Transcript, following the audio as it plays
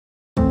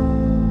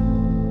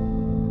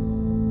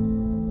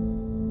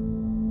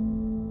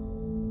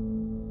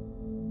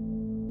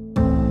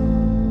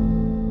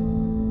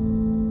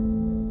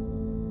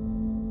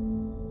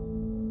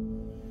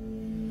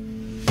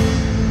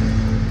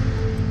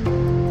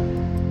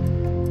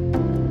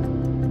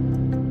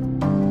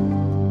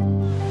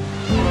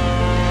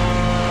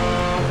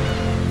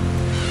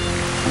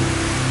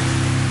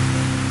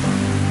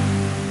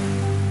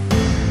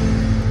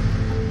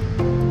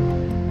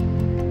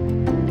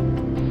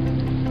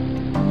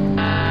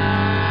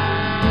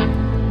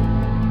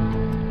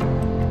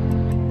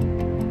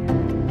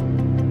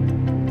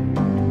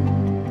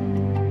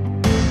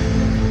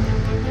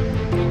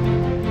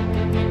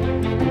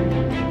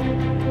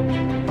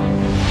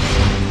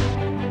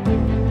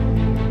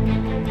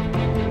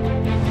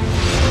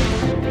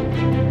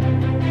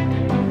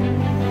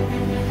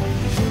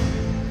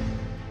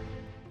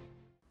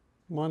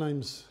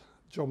name's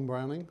John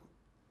Browning.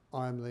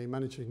 I'm the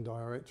Managing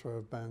Director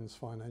of BANZ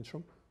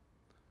Financial,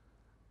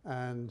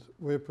 and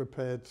we've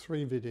prepared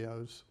 3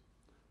 videos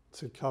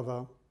to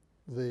cover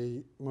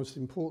the most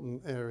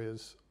important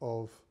areas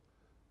of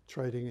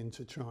trading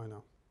into China.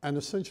 And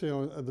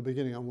essentially at the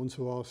beginning I want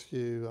to ask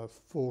you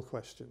 4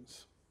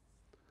 questions.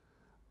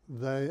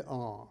 They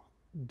are: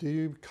 do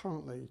you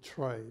currently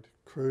trade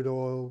crude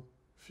oil,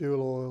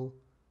 fuel oil,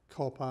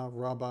 copper,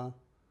 rubber,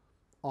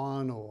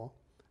 iron ore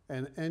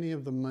in any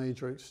of the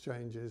major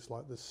exchanges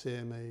like the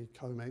CME,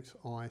 COMEX,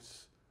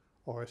 ICE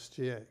or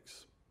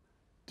SGX?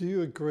 Do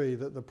you agree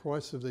that the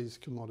price of these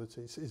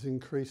commodities is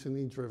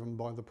increasingly driven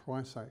by the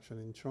price action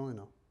in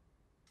China?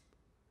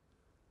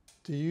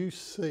 Do you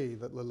see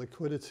that the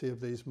liquidity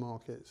of these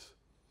markets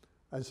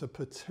as a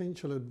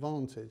potential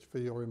advantage for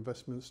your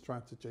investment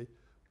strategy?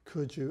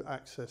 Could you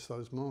access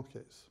those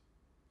markets?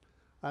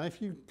 And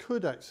if you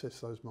could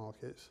access those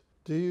markets,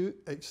 do you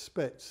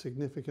expect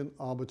significant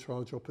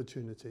arbitrage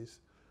opportunities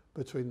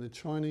between the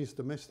Chinese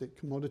domestic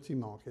commodity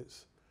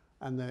markets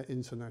and their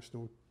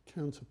international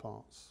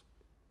counterparts?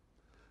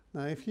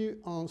 Now, if you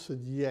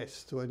answered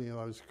yes to any of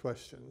those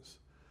questions,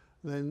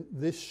 then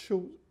this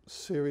short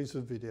series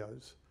of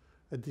videos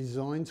are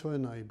designed to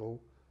enable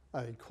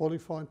a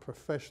qualified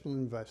professional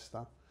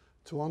investor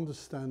to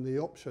understand the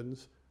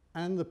options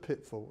and the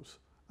pitfalls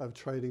of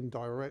trading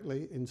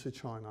directly into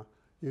China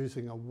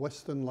using a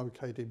Western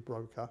located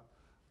broker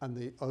and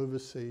the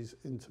overseas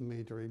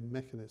intermediary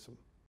mechanism.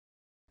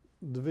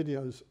 The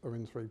videos are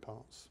in 3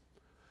 parts: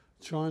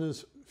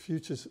 China's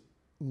futures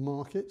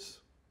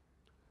markets,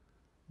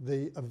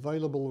 the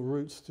available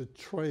routes to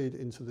trade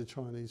into the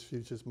Chinese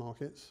futures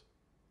markets,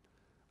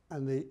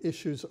 and the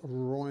issues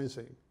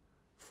arising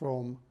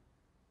from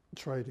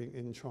trading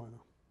in China.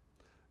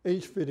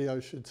 Each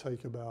video should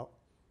take about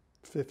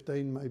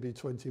 15, maybe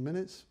 20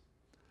 minutes.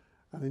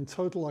 And in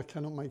total, I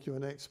cannot make you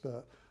an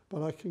expert,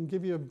 but I can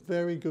give you a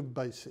very good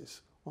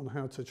basis on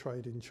how to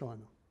trade in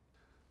China.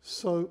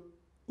 So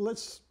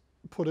let's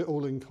put it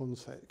all in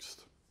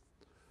context.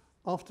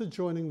 After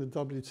joining the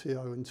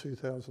WTO in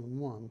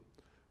 2001,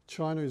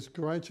 China is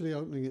gradually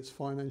opening its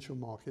financial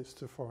markets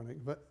to foreign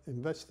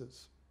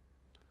investors.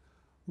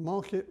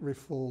 Market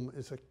reform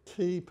is a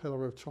key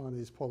pillar of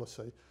Chinese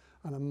policy,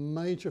 and a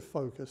major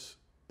focus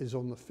is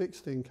on the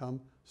fixed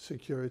income,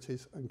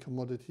 securities and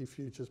commodity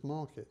futures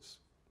markets.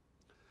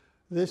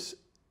 This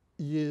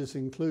year's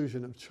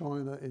inclusion of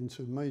China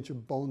into major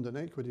bond and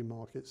equity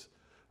markets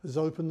has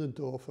opened the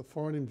door for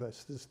foreign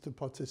investors to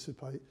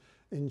participate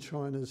in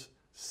China's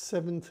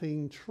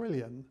 17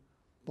 trillion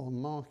bond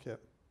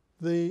market.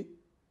 The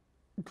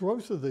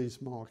growth of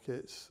these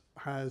markets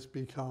has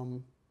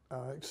become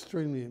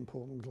extremely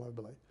important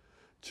globally.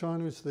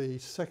 China is the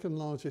 2nd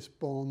largest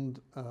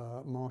bond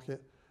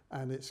market,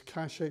 and its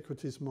cash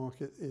equities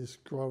market is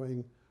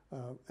growing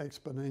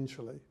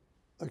exponentially.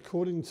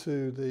 According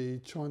to the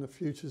China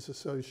Futures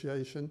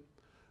Association,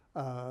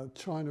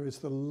 China is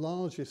the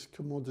largest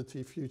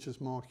commodity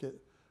futures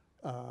market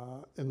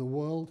in the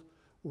world,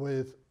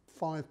 with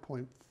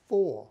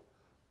 5.4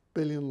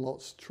 billion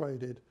lots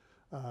traded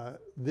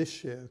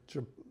this year,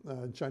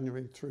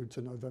 January through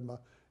to November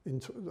in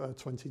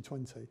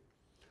 2020.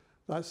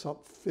 That's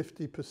up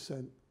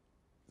 50%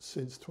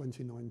 since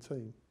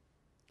 2019.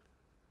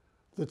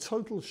 The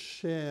total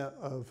share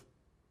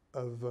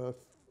of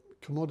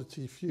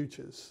commodity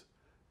futures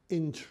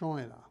in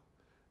China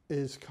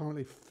is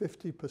currently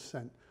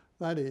 50%.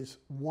 That is,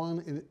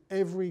 1 in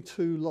every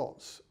 2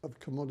 lots of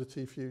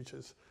commodity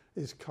futures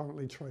is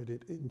currently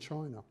traded in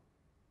China.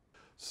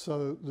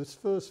 So this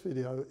first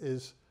video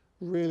is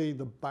really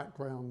the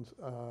background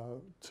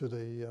to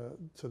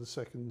the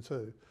second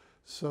 2.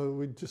 So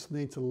we just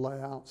need to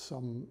lay out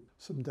some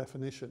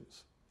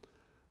definitions.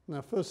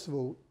 Now, first of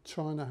all,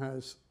 China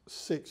has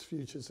 6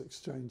 futures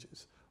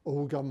exchanges,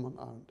 all government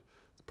owned.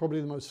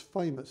 Probably the most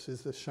famous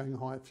is the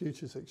Shanghai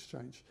Futures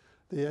Exchange,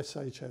 the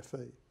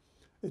SHFE.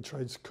 It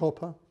trades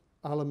copper,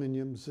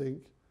 aluminium,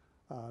 zinc,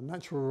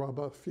 natural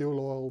rubber, fuel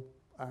oil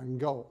and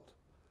gold.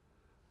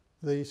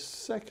 The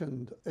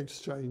second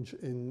exchange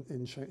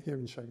here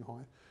in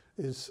Shanghai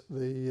is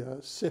the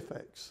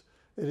CIFEX.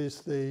 It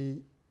is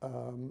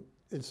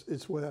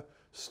it's where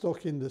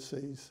stock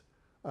indices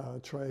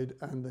trade,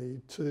 and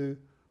the 2,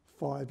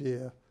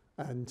 5-year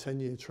and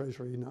 10-year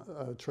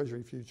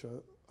treasury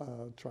future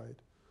trade.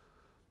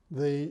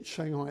 The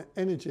Shanghai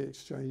Energy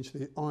Exchange,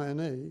 the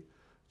INE,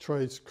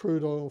 trades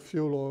crude oil,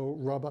 fuel oil,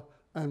 rubber,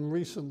 and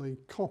recently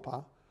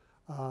copper,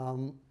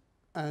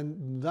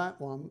 and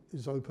that one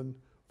is open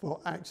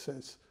for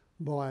access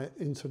by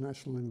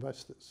international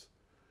investors.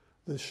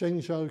 The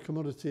Shenzhou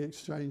Commodity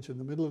Exchange in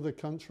the middle of the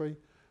country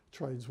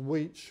trades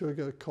wheat,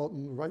 sugar,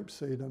 cotton,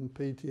 rapeseed and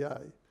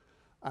PTA.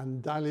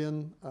 And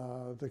Dalian,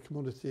 the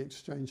commodity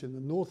exchange in the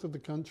north of the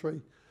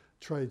country,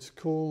 trades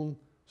corn,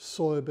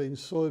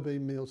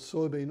 soybean meal,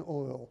 soybean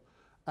oil,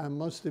 and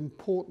most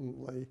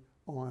importantly,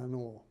 iron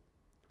ore.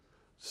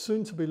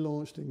 Soon to be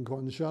launched in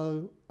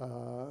Guangzhou,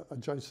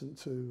 adjacent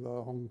to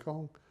Hong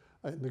Kong,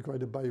 in the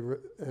Greater Bay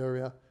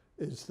Area,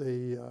 is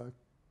the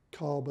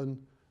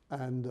carbon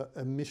and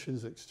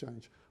emissions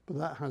exchange, but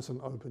that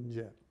hasn't opened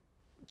yet.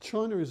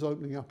 China is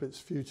opening up its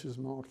futures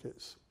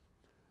markets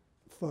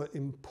for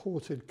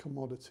imported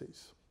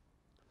commodities.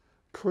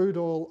 Crude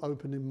oil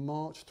opened in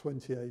March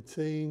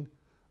 2018,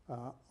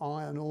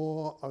 iron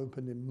ore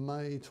opened in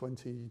May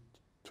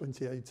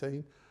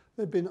 2018.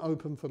 They've been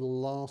open for the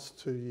last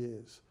 2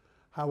 years.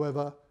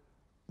 However,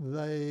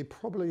 they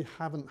probably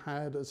haven't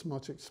had as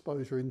much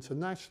exposure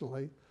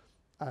internationally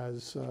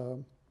as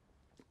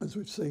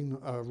we've seen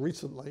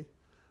recently,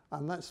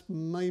 and that's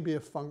maybe a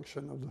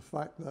function of the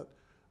fact that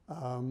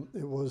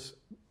it was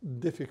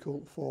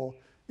difficult for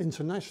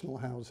international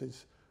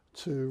houses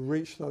to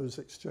reach those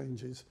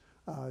exchanges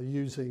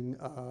using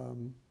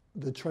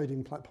the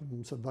trading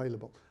platforms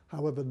available.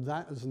 However,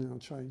 that has now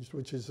changed,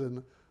 which is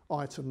an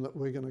item that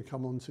we're going to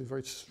come on to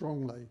very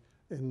strongly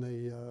in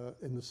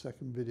the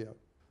second video.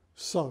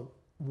 So,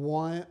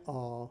 why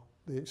are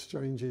the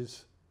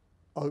exchanges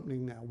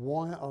opening now?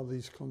 Why are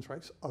these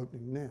contracts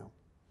opening now?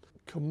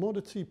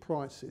 Commodity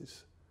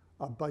prices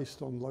are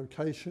based on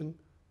location,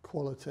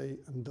 quality,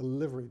 and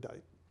delivery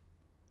date.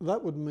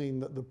 That would mean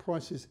that the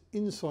prices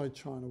inside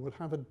China would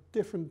have a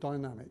different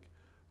dynamic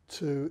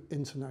to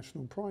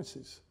international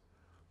prices.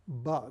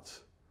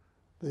 But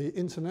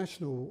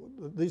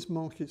these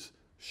markets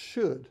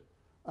should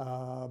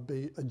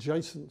be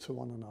adjacent to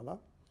one another.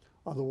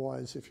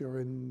 Otherwise, if you're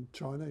in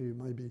China, you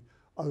may be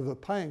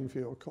overpaying for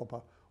your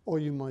copper, or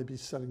you may be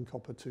selling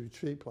copper too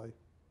cheaply.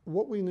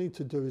 What we need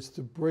to do is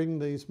to bring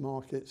these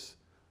markets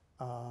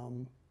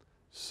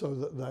so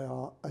that they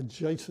are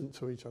adjacent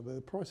to each other.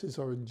 The prices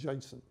are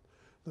adjacent.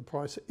 The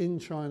price in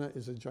China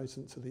is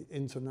adjacent to the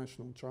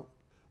international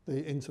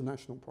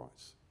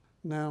price.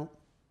 Now,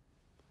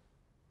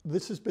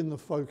 this has been the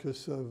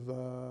focus of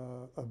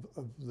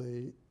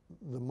the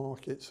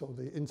markets, or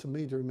the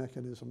intermediary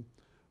mechanism,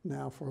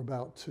 now for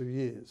about 2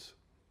 years.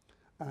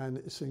 And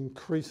it's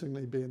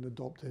increasingly being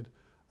adopted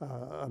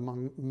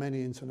among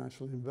many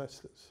international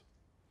investors.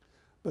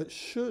 But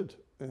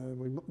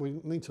we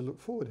need to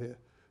look forward here,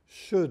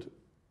 should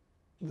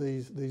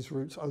these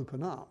routes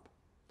open up,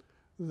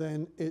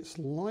 then it's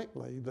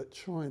likely that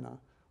China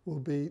will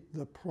be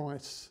the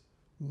price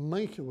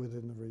maker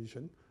within the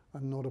region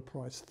and not a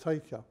price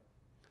taker.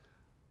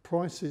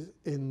 Prices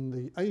in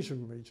the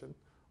Asian region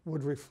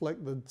would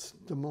reflect the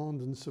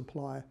demand and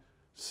supply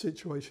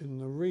situation in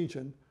the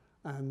region,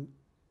 and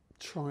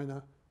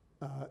China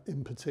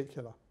in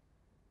particular.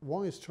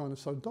 Why is China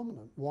so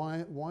dominant?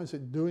 Why is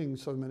it doing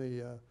so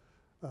many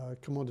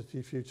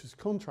commodity futures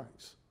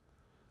contracts?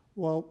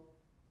 Well,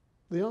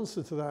 the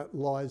answer to that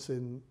lies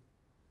in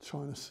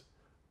China's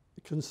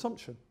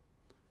consumption,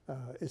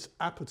 its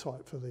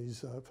appetite for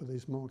these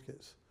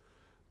markets.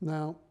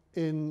 Now,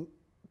 in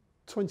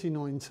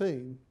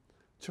 2019,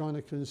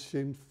 China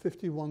consumed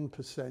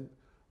 51%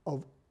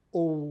 of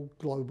all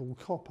global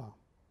copper.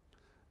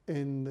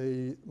 In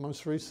the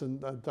most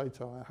recent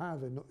data I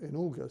have in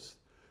August,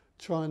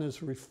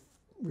 China's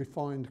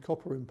refined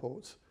copper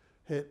imports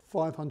hit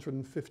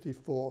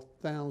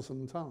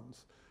 554,000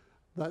 tonnes.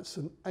 That's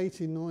an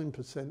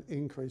 89%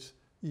 increase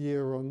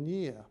year on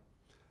year,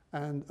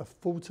 and a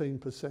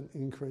 14%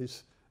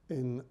 increase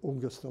in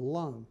August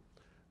alone.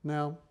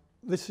 Now,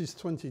 this is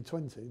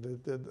 2020.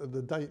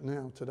 The date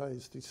now today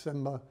is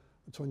December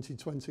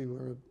 2020.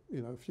 We're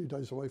a few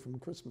days away from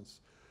Christmas,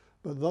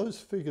 but those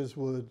figures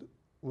would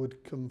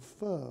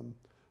confirm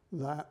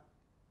that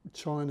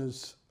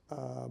China's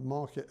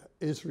market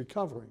is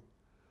recovering,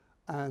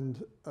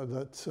 and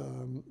that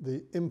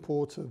the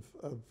import of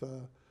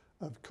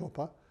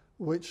copper,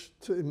 which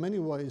in many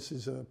ways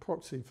is a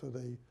proxy for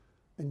the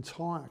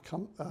entire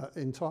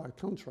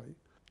country,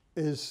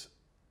 is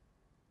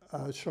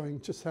showing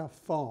just how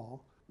far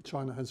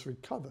China has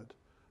recovered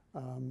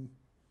and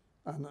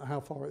how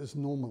far it has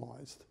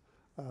normalised,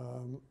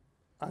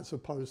 as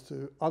opposed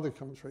to other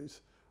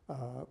countries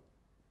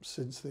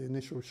since the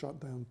initial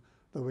shutdown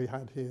that we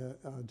had here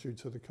due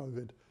to the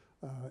COVID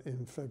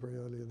in February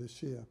earlier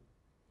this year.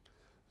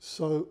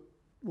 So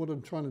what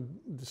I'm trying to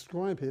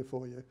describe here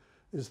for you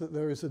is that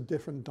there is a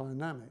different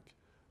dynamic,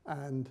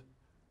 and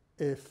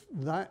if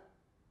that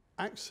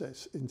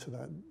access into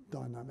that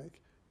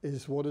dynamic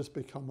is what has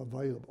become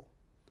available.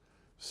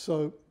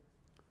 So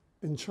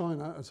in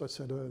China, as I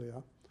said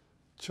earlier,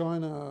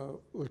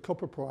 the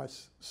copper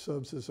price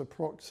serves as a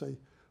proxy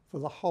for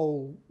the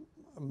whole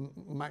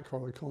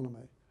macro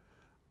economy.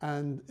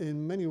 And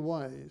in many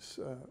ways,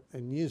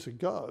 and years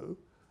ago,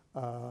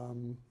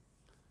 in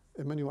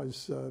many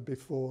ways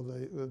before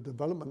the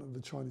development of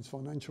the Chinese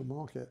financial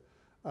market,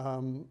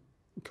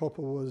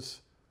 copper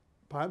was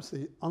perhaps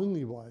the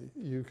only way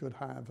you could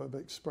have of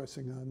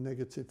expressing a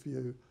negative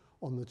view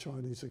on the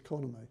Chinese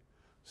economy.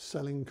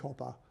 Selling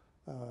copper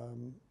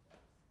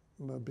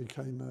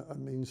became a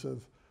means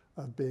of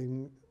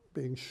being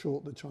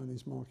short the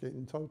Chinese market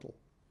in total.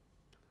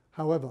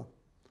 However,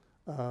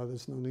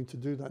 there's no need to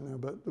do that now,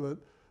 but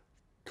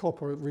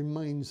copper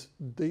remains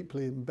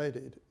deeply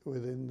embedded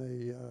within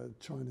the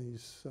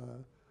Chinese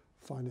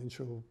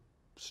financial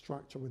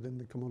structure, within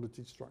the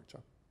commodity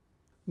structure.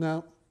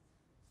 Now,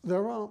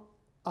 there are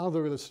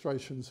other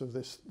illustrations of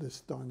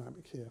this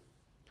dynamic here.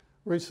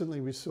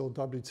 Recently we saw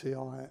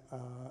WTI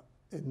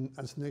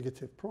as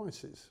negative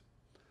prices.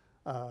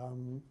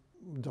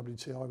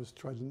 WTI was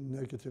trading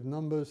negative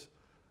numbers.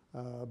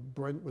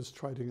 Brent was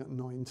trading at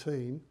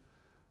 19.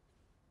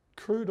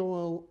 Crude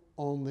oil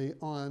on the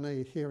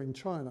INE here in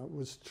China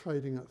was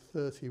trading at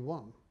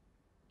 31.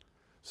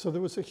 So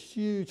there was a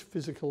huge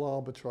physical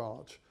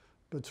arbitrage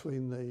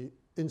between the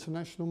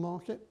international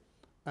market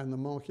and the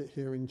market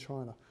here in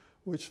China,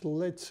 which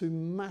led to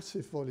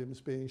massive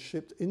volumes being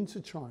shipped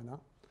into China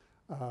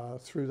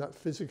through that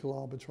physical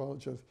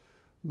arbitrage of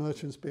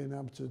merchants being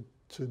able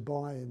to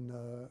buy in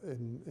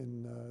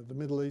the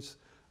Middle East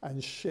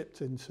and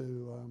shipped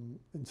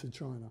into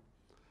China.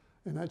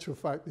 In actual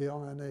fact, the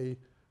INE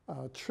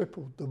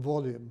tripled the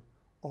volume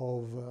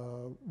of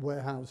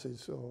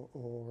warehouses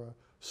or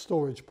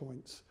storage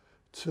points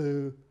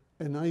to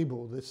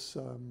enable this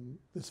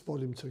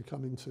volume to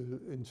come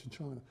into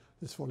China,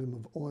 this volume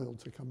of oil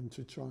to come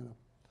into China.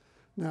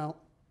 Now,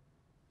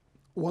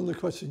 one of the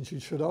questions you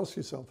should ask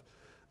yourself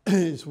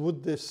is,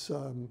 would this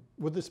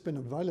been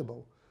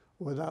available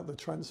without the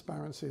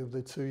transparency of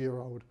the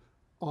 2-year-old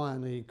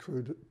INE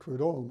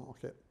crude oil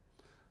market?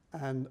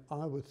 And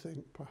I would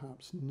think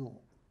perhaps not.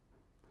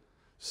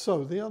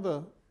 So the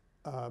other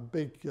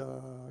big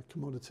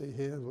commodity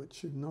here,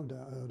 which you've no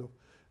doubt heard of,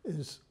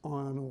 is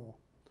iron ore.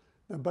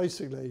 Now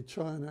basically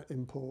China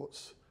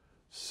imports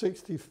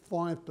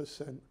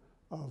 65%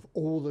 of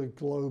all the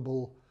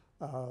global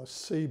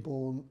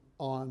seaborne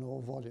iron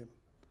ore volume.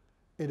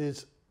 It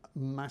is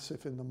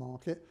massive in the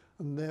market,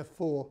 and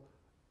therefore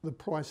the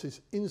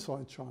prices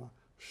inside China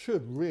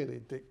should really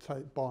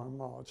dictate, by and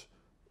large,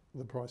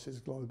 the prices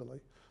globally.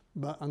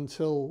 But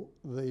until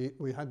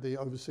we had the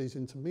overseas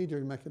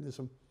intermediary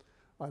mechanism,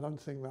 I don't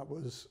think that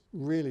was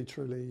really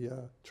truly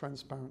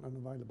transparent and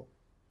available.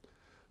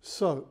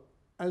 So,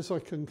 as I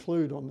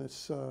conclude on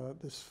this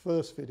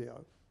first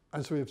video,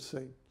 as we have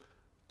seen,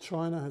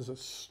 China has a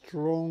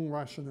strong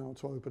rationale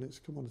to open its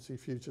commodity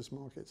futures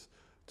markets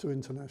to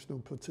international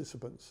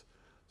participants,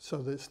 so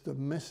that its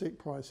domestic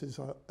prices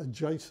are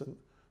adjacent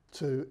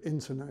to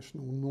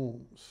international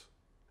norms.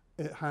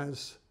 It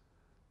has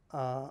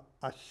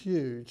a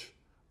huge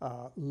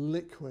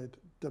liquid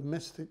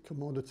domestic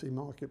commodity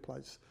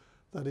marketplace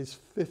that is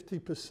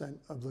 50%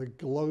 of the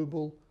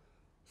global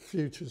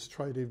futures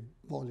traded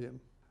volume.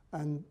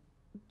 And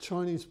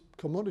Chinese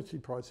commodity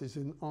prices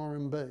in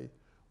RMB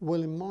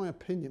will, in my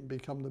opinion,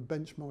 become the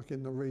benchmark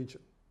in the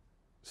region.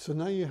 So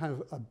now you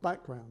have a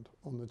background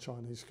on the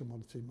Chinese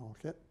commodity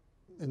market.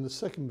 In the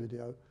second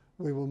video,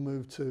 we will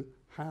move to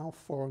how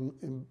foreign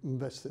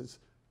investors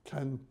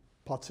can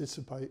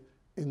participate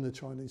in the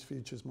Chinese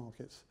futures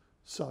markets.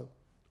 So,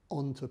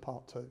 on to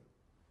part 2.